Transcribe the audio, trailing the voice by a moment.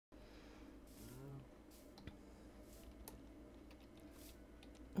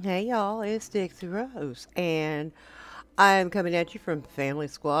Hey y'all, it's Dixie Rose, and I'm coming at you from Family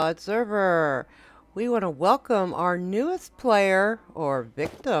Squad server. We want to welcome our newest player, or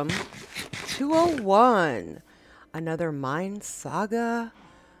victim, 201. Another Mind Saga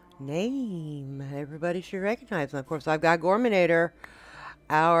name. Everybody should recognize him. Of course, I've got Gorminator,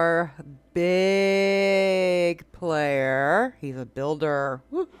 our big player. He's a builder.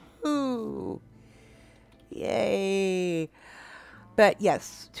 Woohoo! Yay! But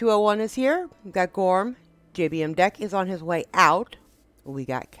yes, 201 is here. We've got Gorm. JBM Deck is on his way out. We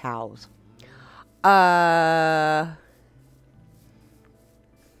got cows. Uh,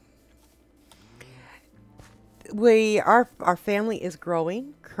 our family is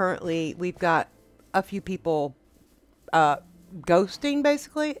growing. Currently, we've got a few people ghosting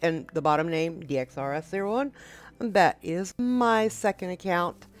basically, and the bottom name DXRS01. That is my second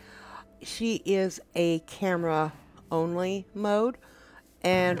account. She is a camera only mode.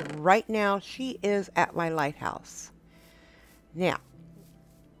 And right now, she is at my lighthouse. Now,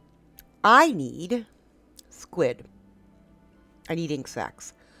 I need squid. I need ink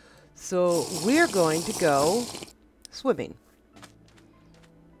sacs. So we're going to go swimming.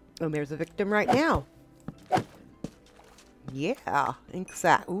 And there's a victim right now. Yeah, ink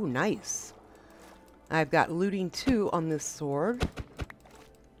sac. Ooh, nice. I've got looting 2 on this sword.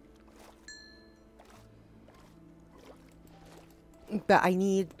 But I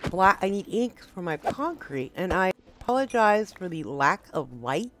need ink for my concrete, and I apologize for the lack of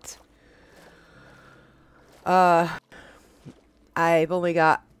light. I've only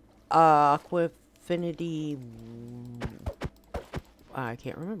got Aquafinity. I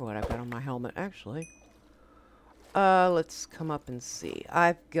can't remember what I've got on my helmet actually. Let's come up and see.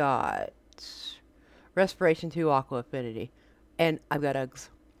 I've got Respiration 2 Aqua Affinity, and I've got Uggs.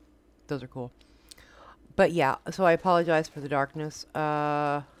 Those are cool. But yeah, so I apologize for the darkness.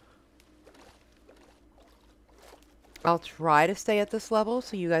 I'll try to stay at this level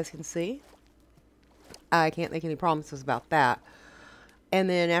so you guys can see. I can't make any promises about that. And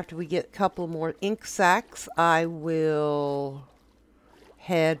then after we get a couple more ink sacs, I will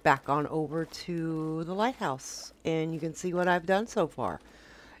head back on over to the lighthouse. And you can see what I've done so far.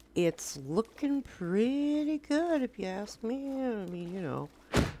 It's looking pretty good if you ask me. I mean, you know.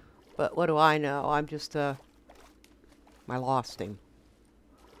 But what do I know? I'm just, I lost him.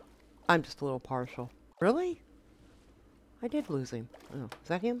 I'm just a little partial. Really? I did lose him. Oh, is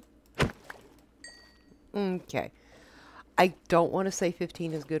that him? Okay. I don't want to say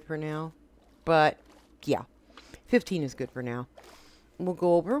 15 is good for now, but yeah, 15 is good for now. We'll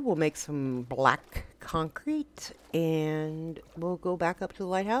go over, we'll make some black concrete, and we'll go back up to the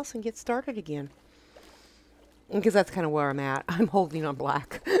lighthouse and get started again. Because that's kind of where I'm at. I'm holding on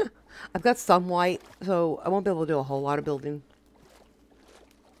black. I've got some white, so I won't be able to do a whole lot of building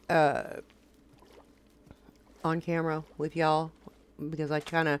on camera with y'all, because I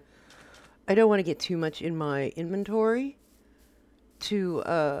don't want to get too much in my inventory to,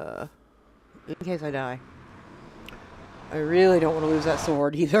 in case I die. I really don't want to lose that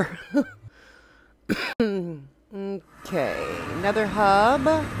sword either. Okay, another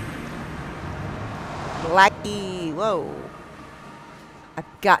hub. Blackie, whoa.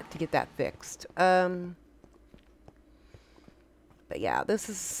 I've got to get that fixed. But yeah, this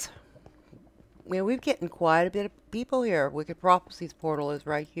is... You know, we're getting quite a bit of people here. Wicked Prophecies portal is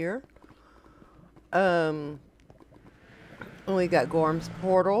right here. We got Gorm's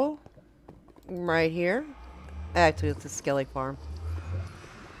portal right here. Actually, it's a Skelly farm.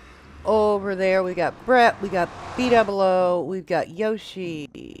 Over there, we got Brett, we got B00, we've got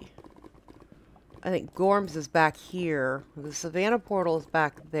Yoshi. I think Gorm's is back here. The Savannah portal is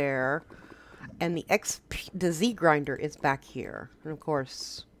back there. And the Z grinder is back here. And of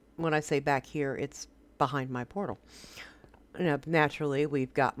course, when I say back here, it's behind my portal. And naturally,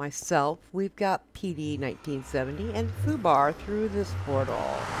 we've got myself, we've got PD 1970, and Fubar through this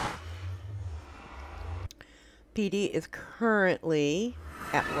portal. PD is currently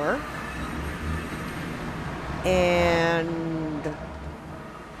at work. And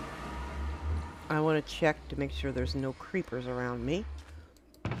I want to check to make sure there's no creepers around me.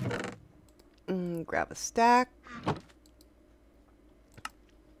 Grab a stack.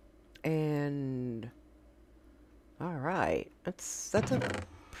 And alright. That's a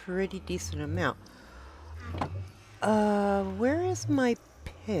pretty decent amount. Where is my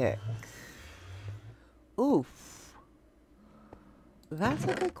pick? Oof. That's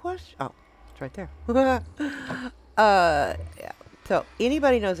a good question. Oh, it's right there. Yeah. So,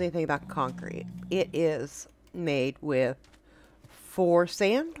 anybody knows anything about concrete? It is made with 4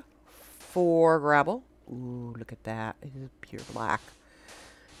 sand, 4 gravel. Ooh, look at that. It is pure black.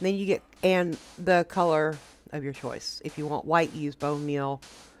 Then you get, and the color of your choice. If you want white, use bone meal.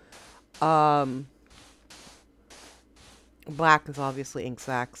 Black is obviously ink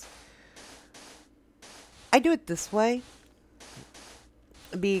sacs. I do it this way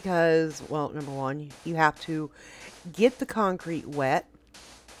because, well, number one, you have to get the concrete wet,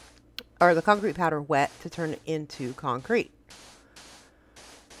 or the concrete powder wet to turn it into concrete.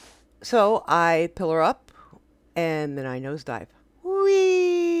 So I pillar up, and then I nosedive.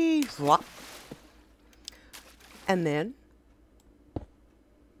 Whee! Slop. And then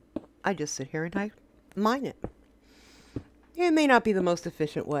I just sit here and I mine it. It may not be the most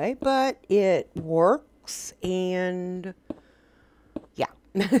efficient way, but it works, and yeah.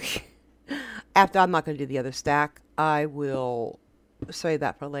 After, I'm not going to do the other stack. I will save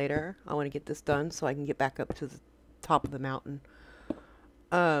that for later. I want to get this done so I can get back up to the top of the mountain.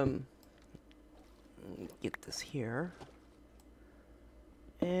 Get this here.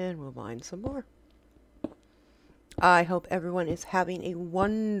 And we'll mine some more. I hope everyone is having a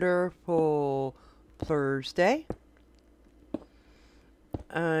wonderful Thursday.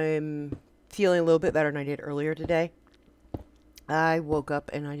 I'm feeling a little bit better than I did earlier today. I woke up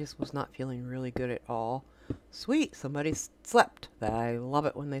and I just was not feeling really good at all. Sweet, somebody slept. I love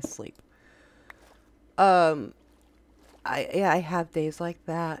it when they sleep. I have days like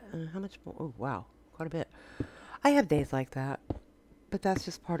that. How much more? Oh, wow, quite a bit. I have days like that. But that's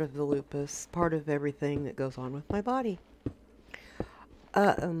just part of the lupus, part of everything that goes on with my body.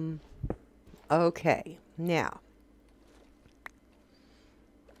 Okay, now,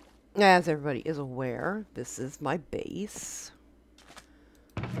 as everybody is aware, this is my base.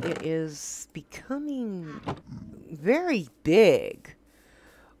 It is becoming very big.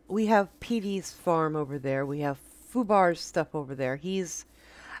 We have PD's farm over there. We have Fubar's stuff over there. He is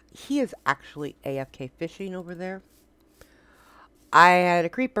actually AFK fishing over there. I had a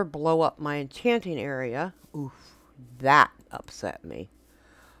creeper blow up my enchanting area. Oof, that upset me.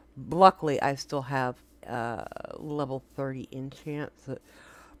 Luckily, I still have level 30 enchants,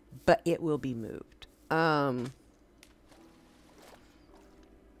 but it will be moved. I'm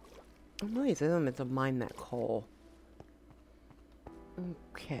really meant to mine that coal.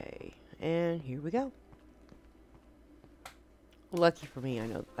 Okay, and here we go. Lucky for me,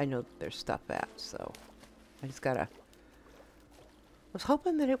 I know there's stuff at, so I just gotta. I was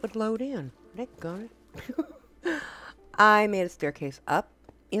hoping that it would load in. Got it. I made a staircase up.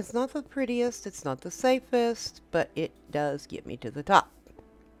 It's not the prettiest, it's not the safest, but it does get me to the top.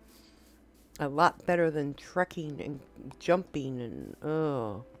 A lot better than trekking and jumping and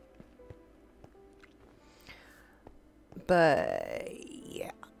oh. But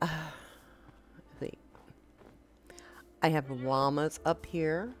yeah. I have llamas up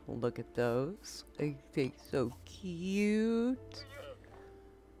here. Look at those. They think so cute.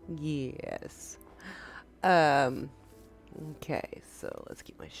 Yes. Okay, so let's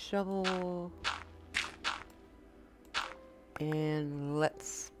get my shovel. And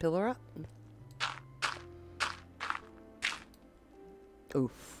let's pillar up.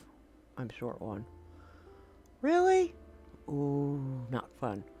 Oof. I'm short one. Really? Ooh, not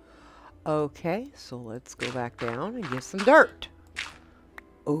fun. Okay, so let's go back down and get some dirt.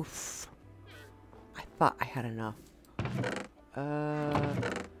 Oof. I thought I had enough.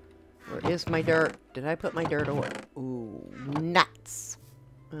 Where is my dirt? Did I put my dirt away? Ooh, nuts.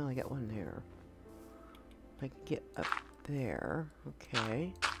 Well, I got one there. I can get up there.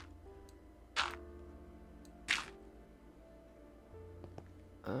 Okay.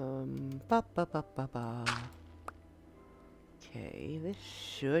 Ba ba ba ba ba. Okay, this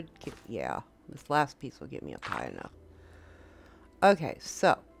should get, yeah, this last piece will get me up high enough. Okay,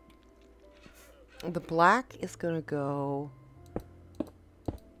 so the black is gonna go.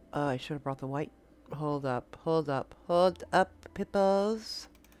 I should have brought the white. Hold up, Pippos.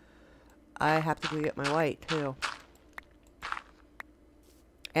 I have to go get my white too.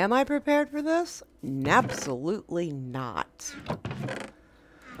 Am I prepared for this? Absolutely not.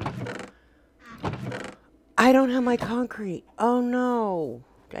 I don't have my concrete. Oh no.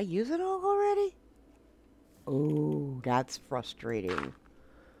 Did I use it all already? Oh, that's frustrating.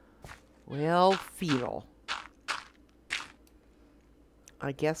 Well, fetal.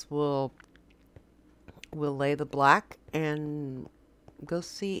 I guess we'll lay the black and go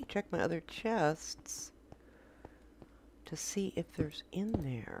check my other chests to see if there's in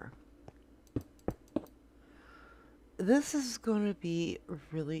there. This is going to be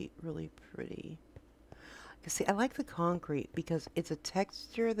really, really pretty. See, I like the concrete because it's a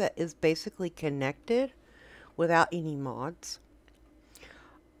texture that is basically connected without any mods.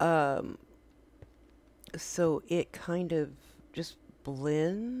 So it kind of just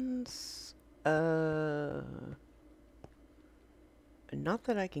blends. Not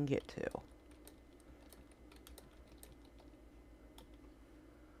that I can get to.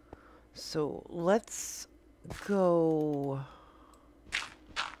 So let's go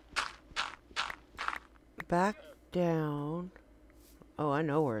back down. Oh, I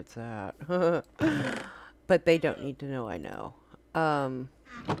know where it's at. But they don't need to know I know.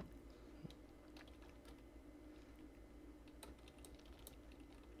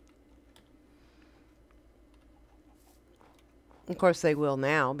 Of course they will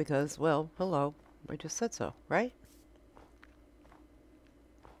now because, well, hello. I just said so, right?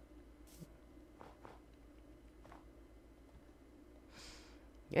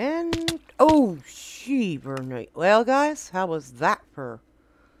 And, oh, she-burnate. Well, guys, how was that for...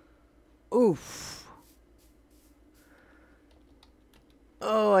 Oof.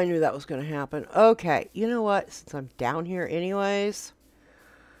 Oh, I knew that was going to happen. Okay, you know what? Since I'm down here anyways...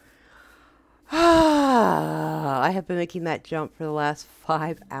 I have been making that jump for the last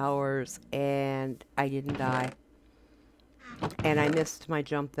 5 hours, and I didn't die. And I missed my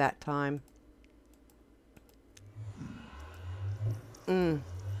jump that time.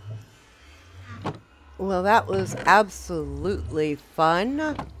 Well, that was absolutely fun.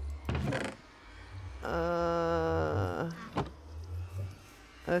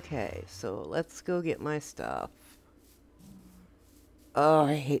 Okay, so let's go get my stuff. Oh,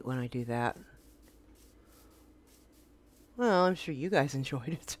 I hate when I do that. Well, I'm sure you guys enjoyed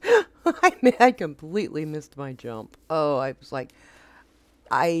it. I completely missed my jump. Oh, I was like,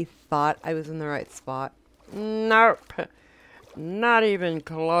 I thought I was in the right spot. Nope. Not even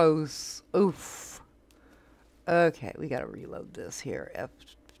close. Oof. Okay, we gotta reload this here.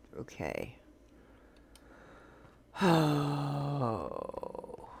 Okay.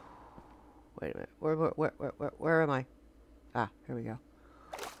 Oh. Wait a minute. Where am I? Ah, here we go.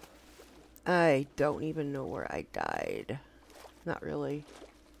 I don't even know where I died. Not really.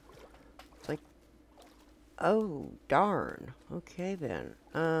 It's like, oh, darn. Okay, then.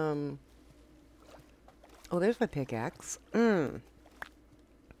 Oh, there's my pickaxe. Let's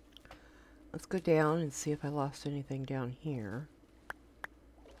go down and see if I lost anything down here.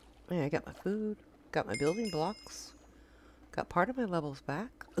 Yeah, I got my food. Got my building blocks. Got part of my levels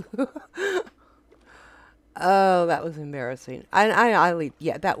back. Oh, that was embarrassing.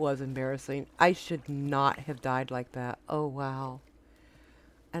 Yeah, that was embarrassing. I should not have died like that. Oh, wow.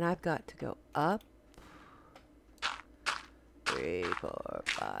 And I've got to go up. 3, 4,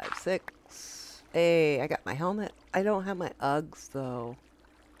 5, 6. Hey, I got my helmet. I don't have my Uggs, though.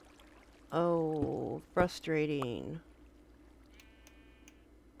 Oh, frustrating.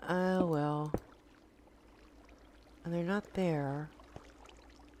 Oh, well. And they're not there.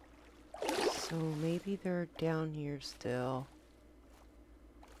 So maybe they're down here still.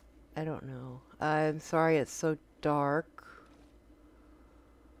 I don't know. I'm sorry it's so dark.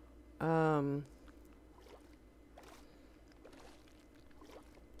 I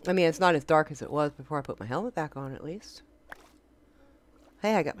mean, it's not as dark as it was before I put my helmet back on, at least.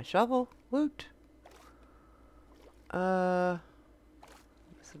 Hey, I got my shovel. Woot! Some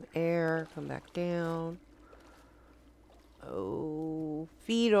air. Come back down. Oh,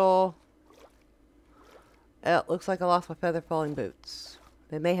 fetal. It looks like I lost my feather falling boots.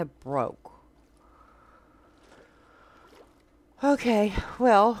 They may have broke. Okay,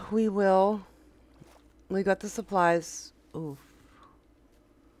 well, we got the supplies. Oof.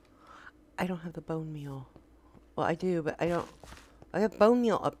 I don't have the bone meal. Well, I do, but I don't. I have bone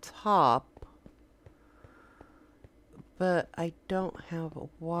meal up top. But I don't have a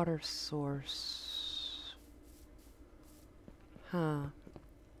water source. Huh.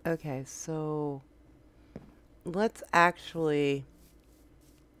 Okay, so let's actually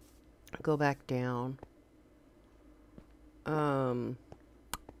go back down.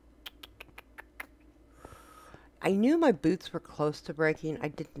 I knew my boots were close to breaking. I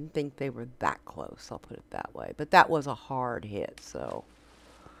didn't think they were that close, I'll put it that way. But that was a hard hit, so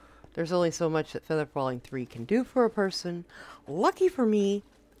there's only so much that Feather Falling 3 can do for a person. Lucky for me,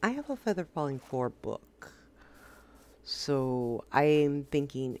 I have a Feather Falling 4 book. So I am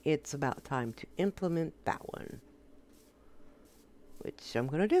thinking it's about time to implement that one. Which I'm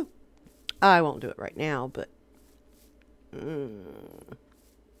going to do. I won't do it right now, but...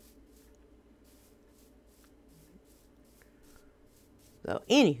 So,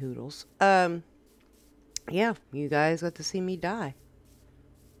 any hoodles. Yeah, you guys got to see me die.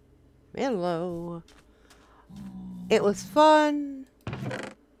 Hello. It was fun.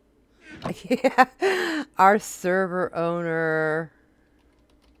 Yeah, our server owner.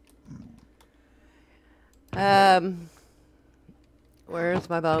 Where's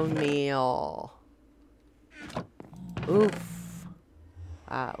my bone meal? Oof.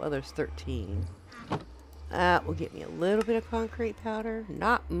 Ah, well, there's 13. That will get me a little bit of concrete powder.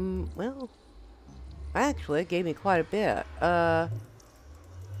 Not, well, actually, it gave me quite a bit.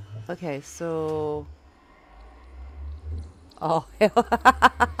 Okay, so... Oh, hell.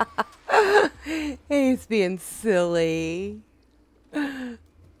 He's being silly.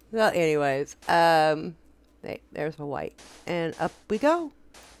 Well, anyways, there's my white. And up we go.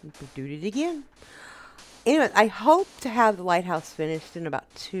 We do it again. Anyway, I hope to have the lighthouse finished in about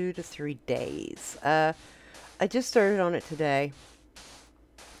 2 to 3 days. I just started on it today.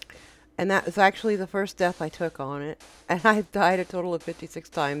 And that was actually the first death I took on it. And I've died a total of 56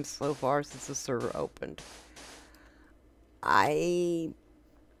 times so far since the server opened.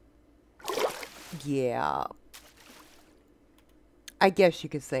 Yeah. I guess you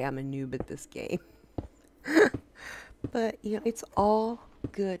could say I'm a noob at this game. But, you know, it's all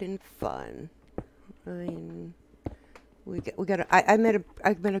good and fun. I mean, I met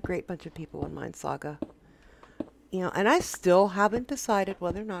a great bunch of people in Mine Saga. You know, and I still haven't decided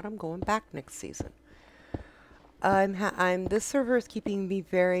whether or not I'm going back next season. This server is keeping me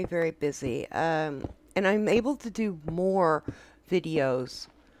very, very busy. And I'm able to do more videos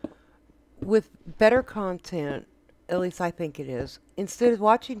with better content, at least I think it is. Instead of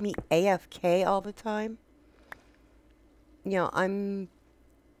watching me AFK all the time, you know, I'm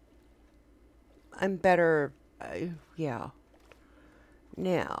better, yeah.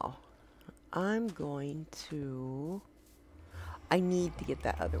 Now, I'm going to... I need to get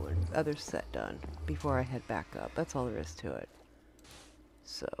that other set done before I head back up. That's all there is to it.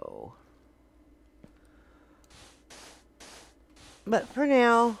 So... But for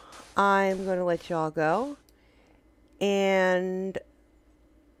now, I'm going to let y'all go. And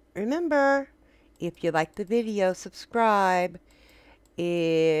remember, if you like the video, subscribe.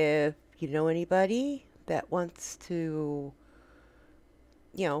 If you know anybody that wants to,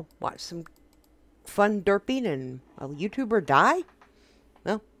 you know, watch some fun derping and a YouTuber die,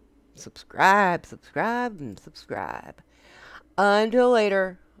 well, subscribe, and subscribe. Until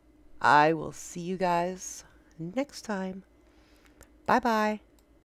later, I will see you guys next time. Bye-bye.